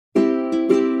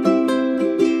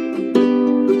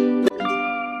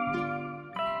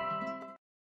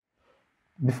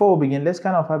Before we begin, let's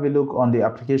kind of have a look on the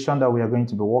application that we are going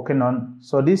to be working on.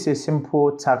 So this is a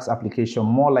simple tax application,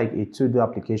 more like a to-do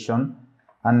application.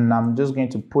 And I'm just going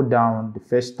to put down the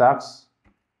first tax.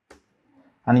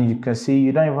 And you can see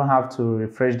you don't even have to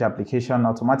refresh the application.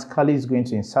 Automatically, it's going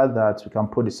to insert that. We can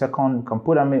put the second, we can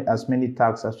put as many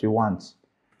tags as we want.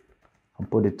 I can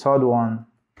put the third one,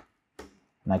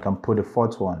 and I can put the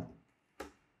fourth one.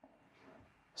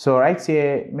 So right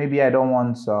here, maybe I don't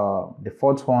want the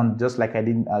fourth one, just like I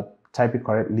didn't type it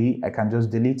correctly. I can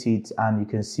just delete it, and you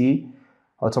can see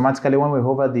automatically when we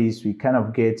hover this, we kind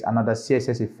of get another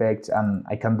CSS effect, and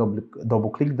I can double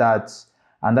click that,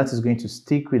 and that is going to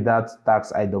stick with that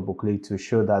tax I double click to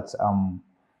show that I'm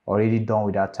already done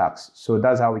with that tax. So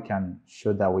that's how we can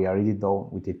show that we are already done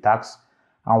with the tax,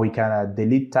 and we can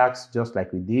delete tax just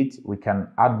like we did. We can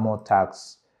add more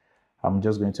tax. I'm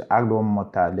just going to add one more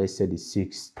tag, let's say the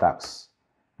 6th tax,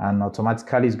 and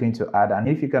automatically it's going to add. And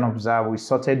if you can observe, we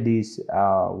sorted this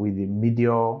with the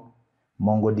Meteor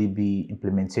MongoDB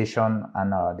implementation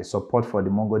and the support for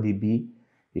the MongoDB.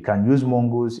 You can use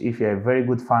Mongoose. If you're a very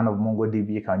good fan of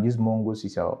MongoDB, you can use Mongoose.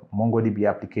 It's a MongoDB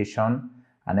application,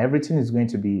 and everything is going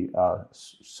to be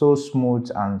so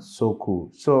smooth and so cool.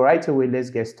 So right away,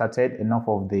 let's get started. Enough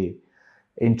of the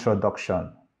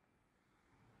introduction.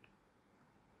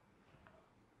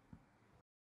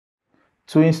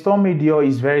 To install Meteor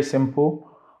is very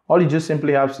simple. All you just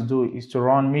simply have to do is to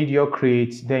run Meteor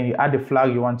create, then you add the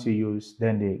flag you want to use,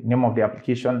 then the name of the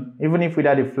application. Even if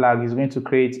without the flag, it's going to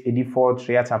create a default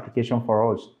React application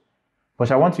for us. But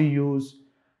I want to use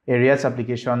a React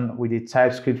application with a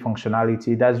TypeScript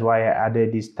functionality. That's why I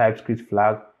added this TypeScript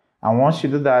flag. And once you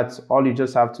do that, all you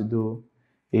just have to do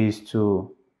is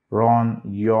to run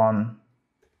yarn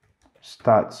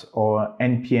start or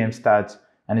npm start,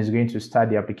 and it's going to start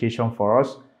the application for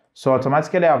us. So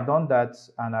automatically I've done that,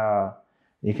 and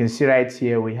you can see right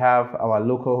here we have our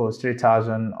localhost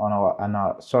 3000 on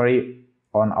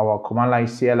our command line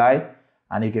CLI,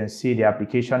 and you can see the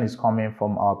application is coming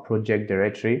from our project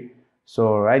directory.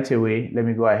 So right away, let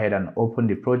me go ahead and open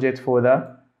the project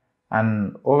folder,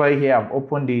 and over here I've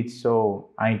opened it.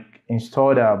 So I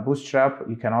installed Bootstrap.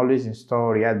 You can always install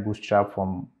React Bootstrap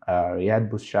from React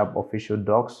Bootstrap official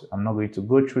docs. I'm not going to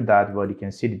go through that, but you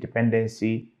can see the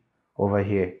dependency over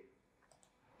here.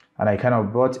 And I kind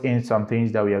of brought in some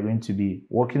things that we are going to be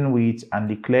working with and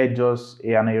declared just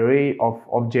an array of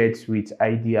objects with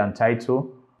ID and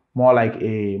title, more like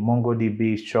a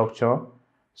MongoDB structure.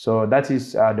 So that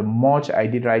is the much I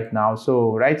did right now.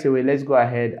 So right away, let's go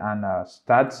ahead and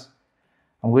start.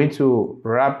 I'm going to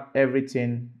wrap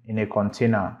everything in a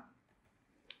container.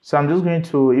 So I'm just going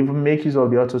to even make use of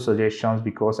the auto suggestions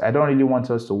because I don't really want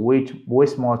us to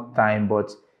waste more time,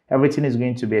 but everything is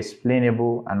going to be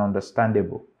explainable and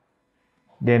understandable.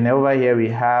 Then over here we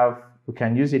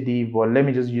can use a div, but let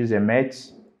me just use a met.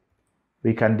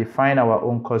 We can define our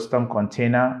own custom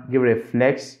container, give it a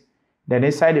flex. Then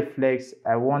inside the flex,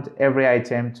 I want every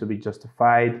item to be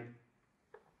justified.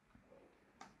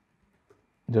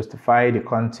 Justify the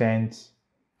content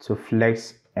to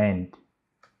flex end.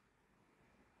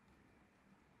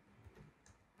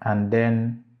 And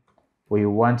then we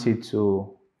want it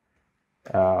to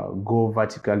go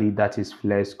vertically, that is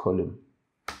flex column.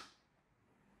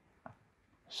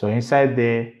 So inside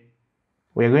there,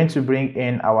 we're going to bring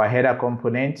in our header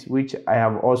component, which I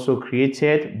have also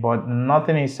created, but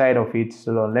nothing inside of it.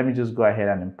 So let me just go ahead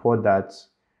and import that.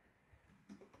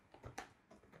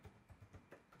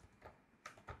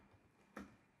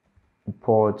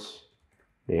 Import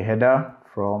the header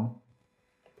from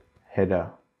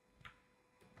header.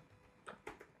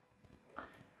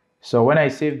 So when I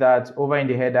save that, over in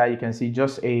the header, you can see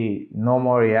just a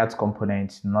normal React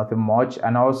component, nothing much.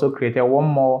 And I also created one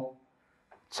more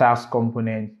tax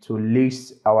component to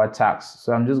list our tax.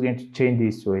 So I'm just going to change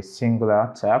this to a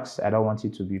singular tax. I don't want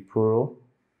it to be plural.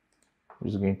 I'm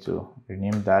just going to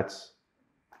rename that.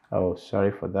 Oh,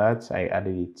 sorry for that. I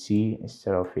added a T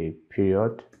instead of a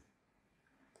period.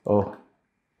 Oh,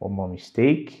 one more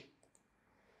mistake.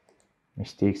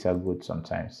 Mistakes are good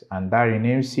sometimes. And that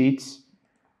renames it.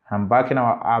 I'm back in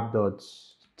our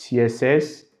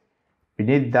app.css.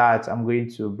 Beneath that, I'm going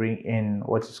to bring in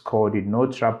what is called the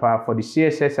node wrapper. For the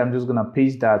CSS, I'm just going to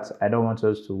paste that. I don't want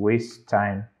us to waste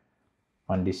time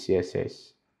on the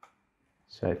CSS.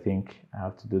 So I think I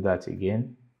have to do that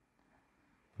again.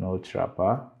 Node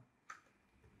wrapper.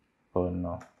 Oh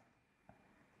no.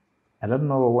 I don't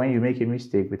know when you make a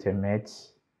mistake with a met.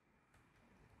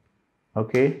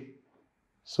 Okay.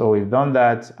 So we've done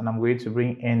that, and I'm going to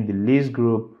bring in the list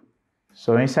group.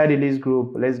 So inside the list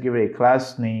group, let's give it a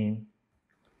class name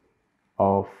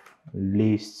of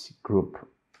list group.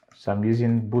 So I'm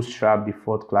using Bootstrap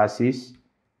default classes.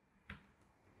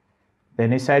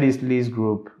 Then inside this list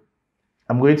group,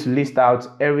 I'm going to list out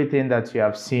everything that you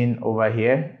have seen over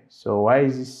here. So why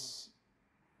is this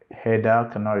header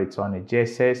cannot return a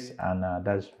JSS? And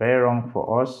that's very wrong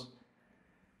for us.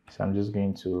 So I'm just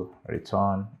going to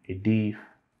return a div,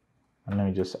 and let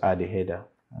me just add a header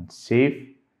and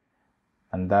save.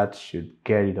 And that should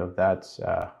get rid of that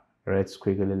red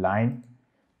squiggly line.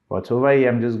 But over here,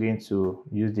 I'm just going to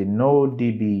use the no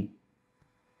DB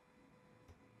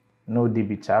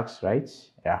tags, right?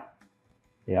 Yeah,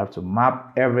 you have to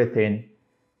map everything.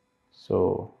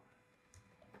 So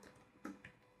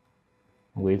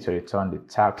I'm going to return the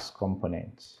tags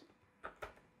component.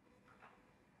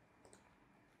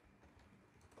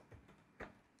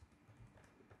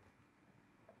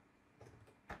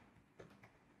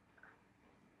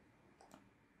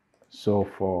 So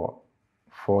for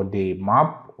the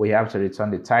map, we have to return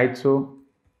the title,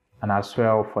 and as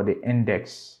well for the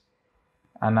index.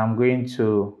 And I'm going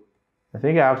to, I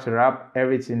think I have to wrap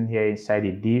everything here inside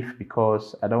the div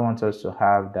because I don't want us to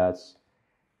have that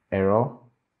error.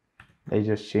 Let's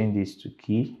just change this to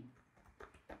key.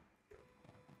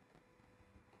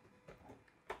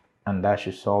 And that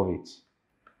should solve it.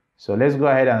 So let's go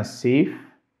ahead and save.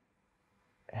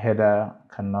 Header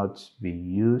cannot be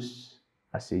used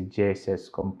as a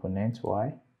JSS component.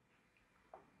 Why?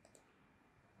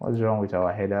 What's wrong with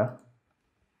our header?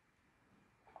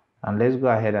 And let's go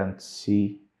ahead and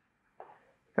see.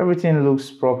 Everything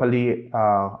looks properly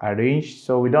arranged,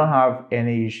 so we don't have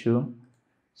any issue.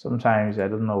 Sometimes I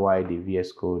don't know why the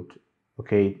VS Code,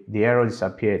 okay, the error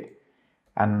disappeared.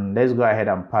 And let's go ahead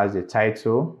and pass the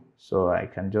title. So I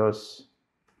can just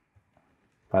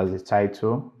pass the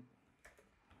title,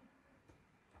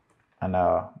 and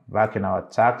back in our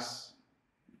tags,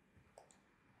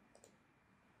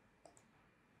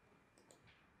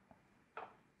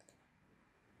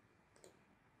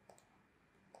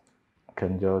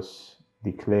 can just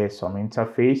declare some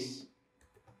interface,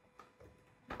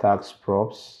 tags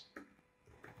props.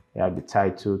 You have the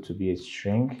title to be a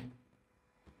string.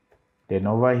 Then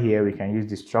over here we can use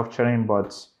the structuring,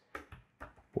 but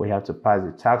we have to pass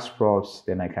the tags props.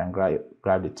 Then I can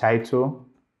grab the title.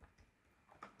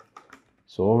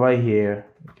 So over here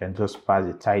we can just pass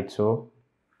the title,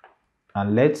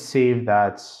 and let's save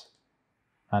that,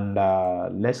 and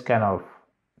let's kind of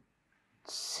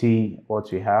see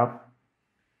what we have.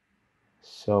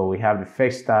 So we have the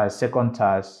first task, second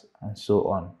task, and so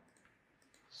on.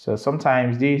 So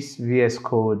sometimes this VS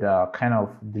Code kind of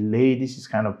delay. This is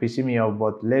kind of pissing me off,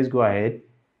 but let's go ahead.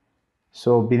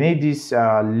 So beneath this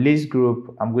list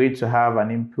group, I'm going to have an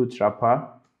input wrapper.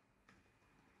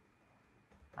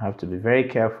 I have to be very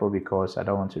careful because I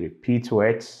don't want to repeat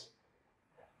words.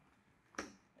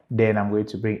 Then I'm going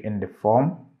to bring in the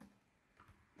form.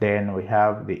 Then we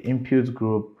have the input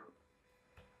group,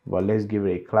 but let's give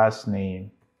it a class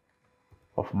name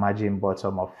of margin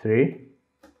bottom of 3.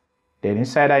 Then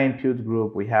inside our input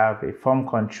group, we have a form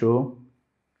control.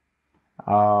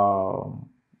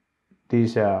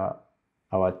 These are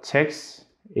our text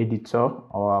editor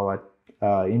or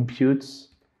our inputs.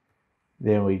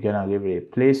 Then we're gonna give it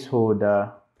a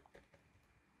placeholder,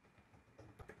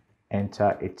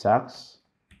 enter a tax.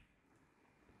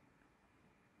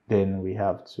 Then we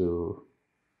have to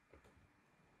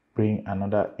bring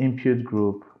another input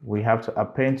group. We have to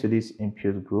append to this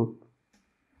input group.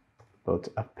 But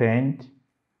append,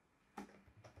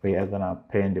 we are gonna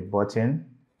append the button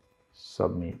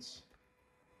submit.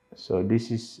 So this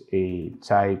is a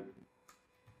type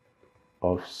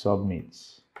of submit,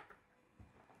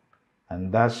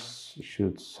 and that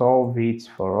should solve it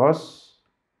for us.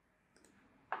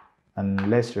 And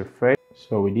let's refresh.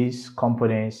 So with these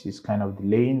components, it's kind of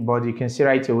delaying, but you can see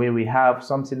right away we have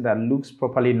something that looks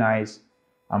properly nice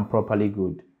and properly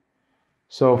good.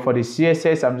 So for the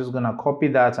CSS, I'm just gonna copy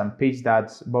that and paste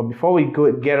that. But before we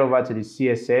get over to the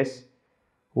CSS,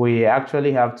 we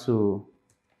actually have to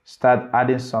start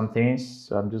adding some things.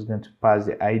 So I'm just going to pass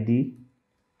the ID.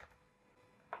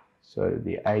 So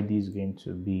the ID is going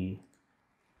to be,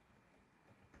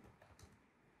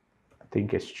 I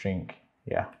think, a string.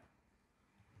 Yeah.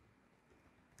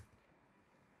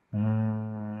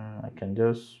 I can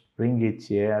just bring it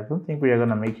here. I don't think we are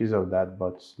gonna make use of that,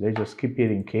 but let's just keep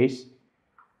it in case.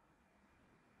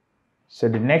 So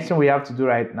the next thing we have to do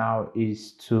right now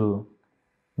is to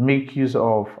make use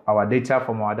of our data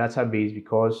from our database,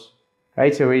 because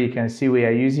right away you can see we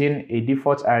are using a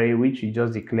default array which we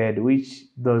just declared,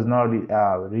 which does not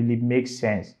really make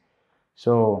sense.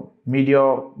 So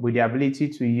Meteor, with the ability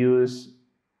to use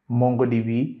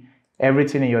MongoDB,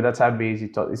 everything in your database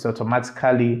is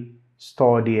automatically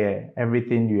stored there.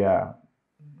 Everything you are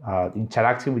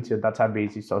interacting with your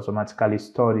database is automatically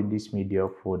stored in this Meteor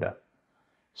folder.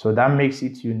 So that makes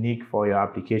it unique for your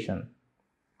application.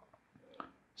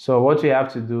 So what we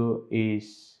have to do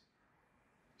is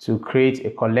to create a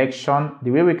collection.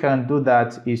 The way we can do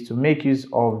that is to make use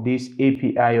of this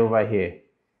API over here.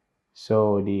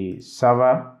 So the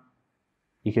server,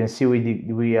 you can see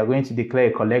we are going to declare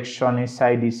a collection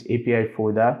inside this API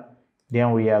folder.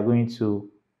 Then we are going to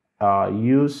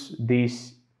use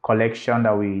this collection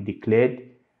that we declared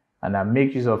and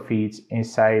make use of it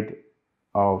inside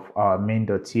of our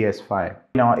main.ts file.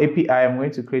 In our API, I'm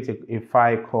going to create a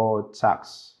file called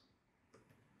tags.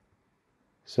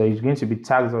 So it's going to be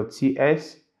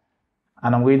tags.ts,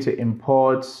 and I'm going to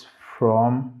import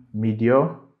from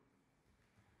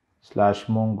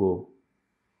Meteor/Mongo.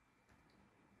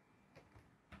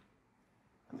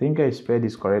 I think I spelled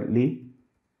this correctly.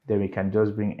 Then we can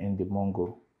just bring in the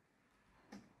Mongo.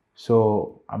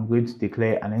 So I'm going to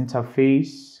declare an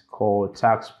interface called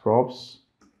tags props.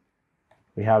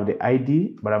 We have the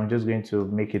ID, but I'm just going to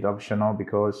make it optional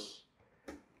because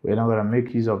we're not going to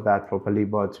make use of that properly,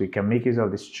 but we can make use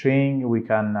of the string. We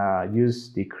can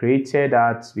use the created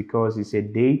at because it's a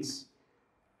date,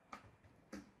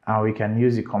 and we can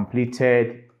use the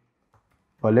completed,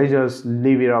 but let's just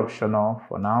leave it optional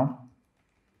for now.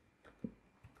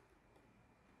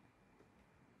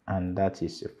 And that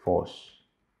is a false.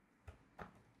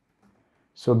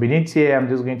 So beneath here, I'm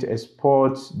just going to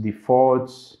export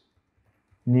default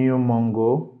new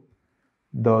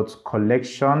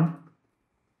Mongo.collection.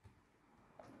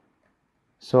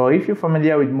 So if you're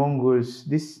familiar with Mongos,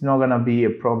 this is not going to be a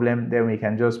problem. Then we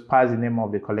can just pass the name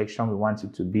of the collection we want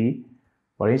it to be.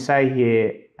 But inside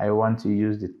here, I want to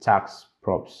use the tags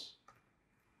props.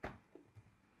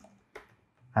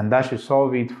 And that should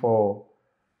solve it for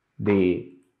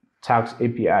the tags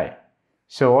API.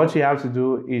 So what you have to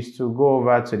do is to go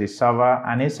over to the server,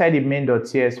 and inside the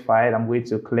main.ts file, I'm going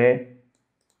to clear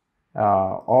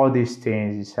all these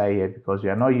things inside here because we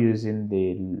are not using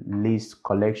the links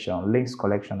collection. I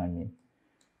mean,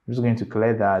 I'm just going to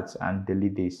clear that and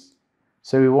delete this.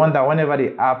 So we want that whenever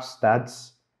the app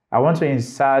starts, I want to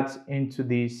insert into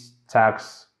this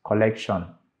tags collection.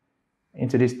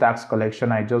 Into this tags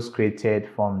collection I just created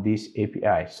from this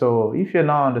API. So if you're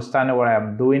not understanding what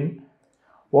I'm doing,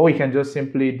 what we can just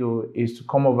simply do is to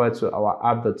come over to our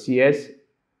app.ts.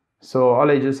 So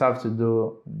all I just have to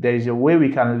do, there is a way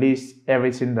we can list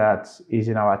everything that is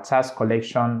in our task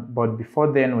collection, but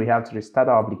before then we have to restart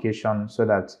our application so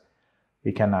that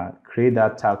we can create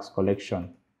that task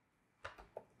collection.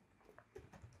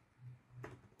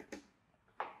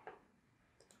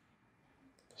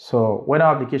 So when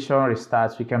our application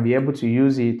restarts, we can be able to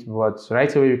use it, but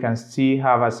right away we can still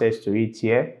have access to it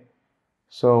here.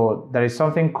 So there is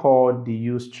something called the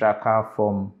use tracker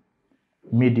from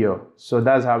Meteor. So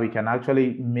that's how we can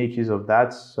actually make use of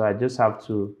that. So I just have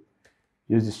to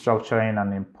use the structuring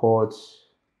and import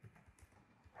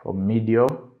from Meteor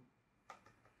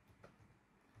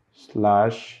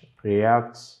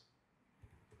 /React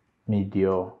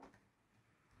Meteor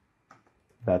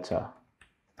data.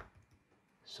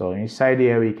 So inside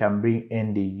here, we can bring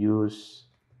in the use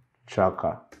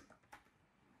tracker.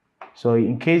 So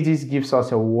in case this gives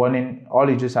us a warning, all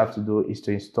you just have to do is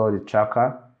to install the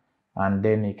tracker, and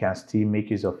then you can still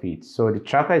make use of it. So the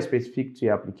tracker is specific to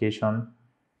your application.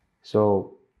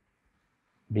 So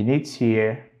beneath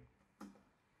here,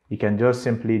 you can just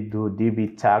simply do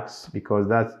db tags because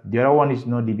that's the other one is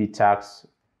no db tags.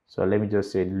 So let me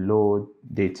just say load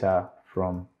data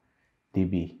from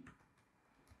db.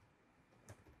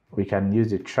 We can use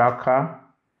the tracker.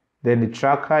 Then the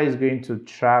tracker is going to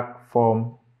track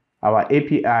from our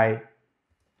API.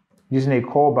 Using a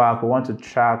callback, we want to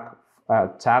track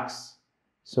tags.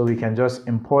 So we can just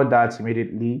import that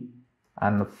immediately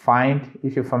and find.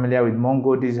 If you're familiar with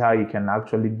Mongo, this is how you can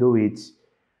actually do it.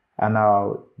 And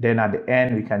then at the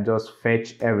end, we can just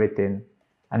fetch everything.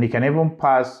 And you can even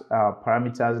pass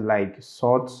parameters like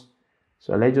sort.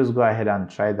 So let's just go ahead and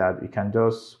try that. We can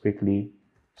just quickly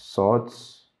sort.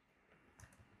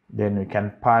 Then we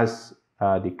can pass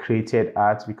the created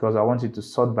at because I want it to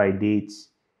sort by date.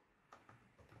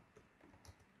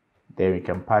 Then we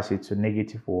can pass it to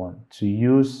 -1 to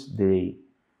use the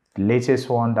latest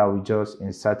one that we just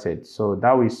inserted. So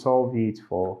that will solve it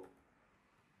for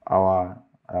our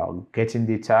getting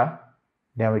data.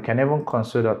 Then we can even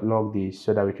console.log this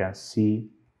so that we can see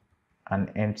an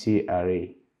empty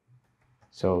array.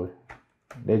 So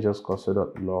let's just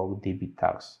console.log db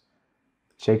tags.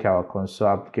 Check our console,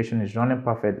 application is running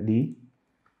perfectly.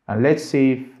 And let's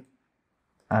save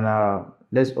and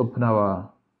let's open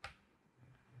our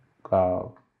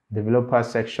developer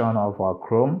section of our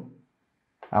Chrome.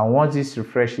 And once this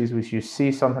refreshes, we should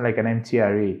see something like an empty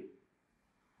array.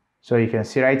 So you can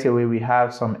see right away we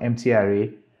have some empty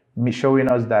array showing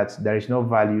us that there is no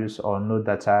values or no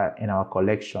data in our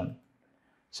collection.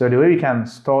 So the way we can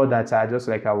store data, just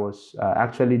like I was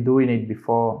actually doing it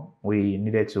before we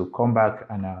needed to come back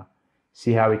and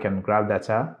see how we can grab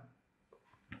data,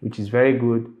 which is very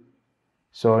good.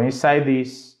 So inside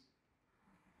this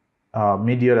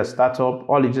Meteor startup,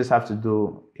 all you just have to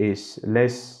do is,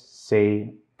 let's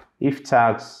say, if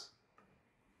tags.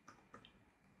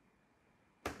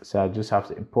 So I just have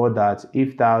to import that.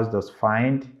 If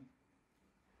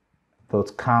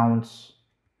tags.find.count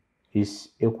is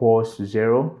equals to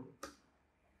 0,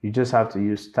 you just have to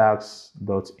use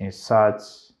tags.insert.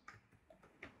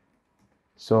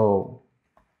 So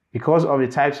because of the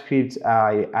TypeScript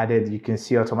I added, you can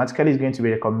see automatically it's going to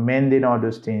be recommending all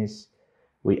those things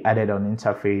we added on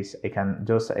interface. I can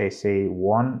just say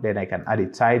 1, then I can add a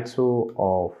title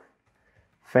of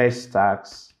first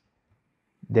tags.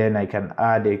 Then I can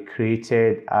add a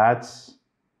created at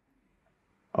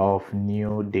of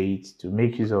new date to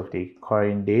make use of the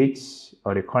current dates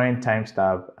or the current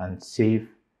timestamp and save.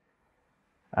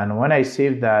 And when I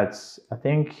save that, I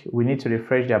think we need to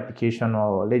refresh the application,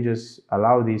 or let's just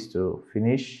allow this to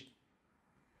finish.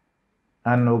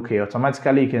 And okay,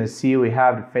 automatically you can see we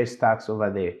have the first tags over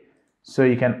there. So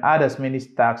you can add as many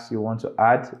tags you want to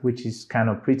add, which is kind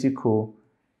of pretty cool.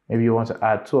 Maybe you want to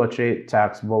add 2 or 3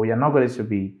 tags, but we are not going to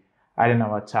be adding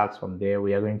our tags from there.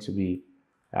 We are going to be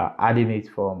adding it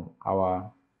from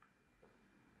our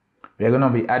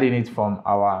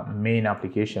main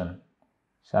application.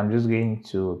 So I'm just going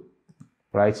to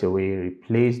right away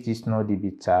replace this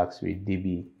NoDB tags with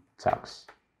DB tags,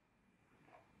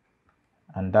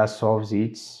 and that solves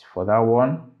it for that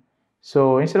one.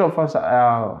 So instead of us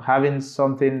having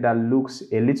something that looks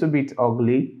a little bit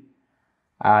ugly,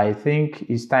 I think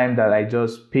it's time that I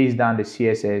just paste down the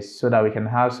CSS so that we can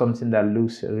have something that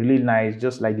looks really nice,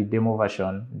 just like the demo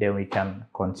version. Then we can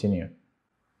continue.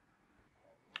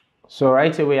 So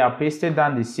right away I pasted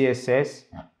down the CSS.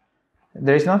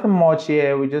 There is nothing much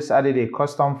here. We just added a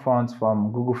custom font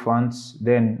from Google Fonts.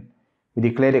 Then we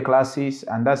declare the classes,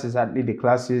 and that's exactly the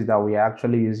classes that we are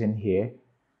actually using here.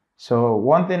 So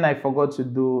one thing I forgot to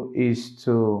do is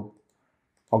to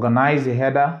organize the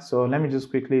header. So let me just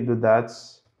quickly do that.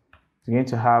 It's going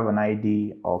to have an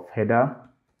ID of header.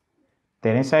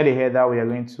 Then inside the header, we are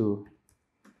going to,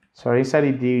 inside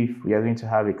the div, we are going to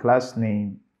have a class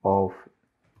name of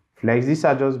flex. These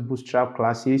are just bootstrap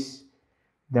classes.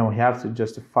 Then we have to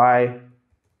justify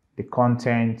the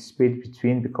content space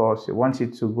between, because we want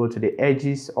it to go to the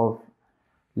edges of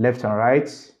left and right.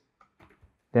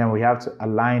 Then we have to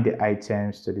align the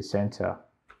items to the center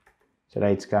so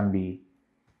that it can be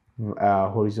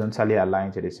horizontally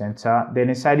aligned to the center. Then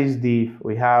inside this div,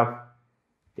 we have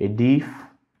a div,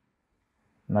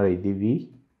 not a div.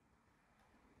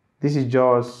 This is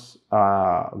just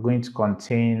going to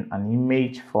contain an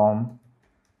image from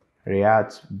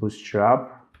React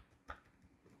Bootstrap.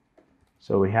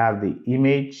 So we have the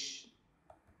image.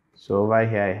 So over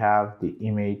here I have the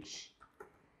image,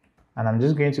 and I'm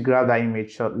just going to grab that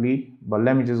image shortly, but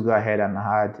let me just go ahead and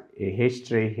add a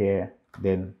H3 here.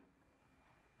 Then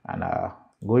and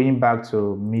going back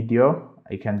to Meteor,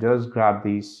 I can just grab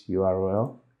this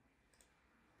URL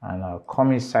and I'll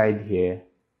come inside here,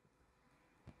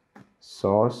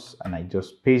 source, and I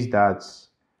just paste that,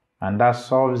 and that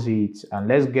solves it. And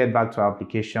let's get back to our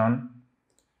application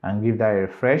and give that a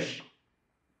refresh.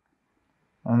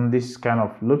 And this is kind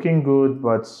of looking good,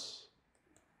 but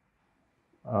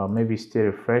maybe still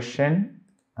refreshing,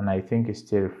 and I think it's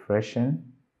still refreshing.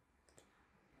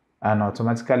 And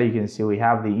automatically you can see we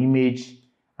have the image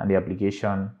and the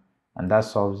application, and that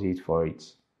solves it for it.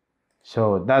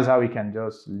 So that's how we can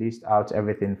just list out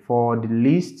everything. For the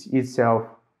list itself,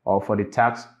 or for the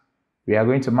tags, we are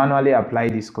going to manually apply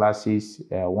these classes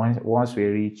once we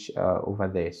reach over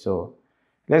there. So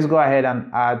let's go ahead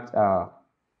and add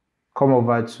come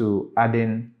over to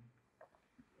adding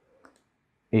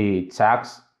a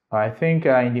tags. I think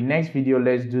in the next video,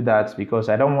 let's do that, because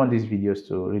I don't want these videos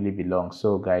to really be long.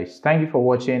 So guys, thank you for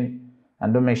watching,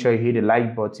 and don't make sure you hit the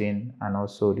like button and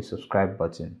also the subscribe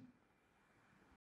button.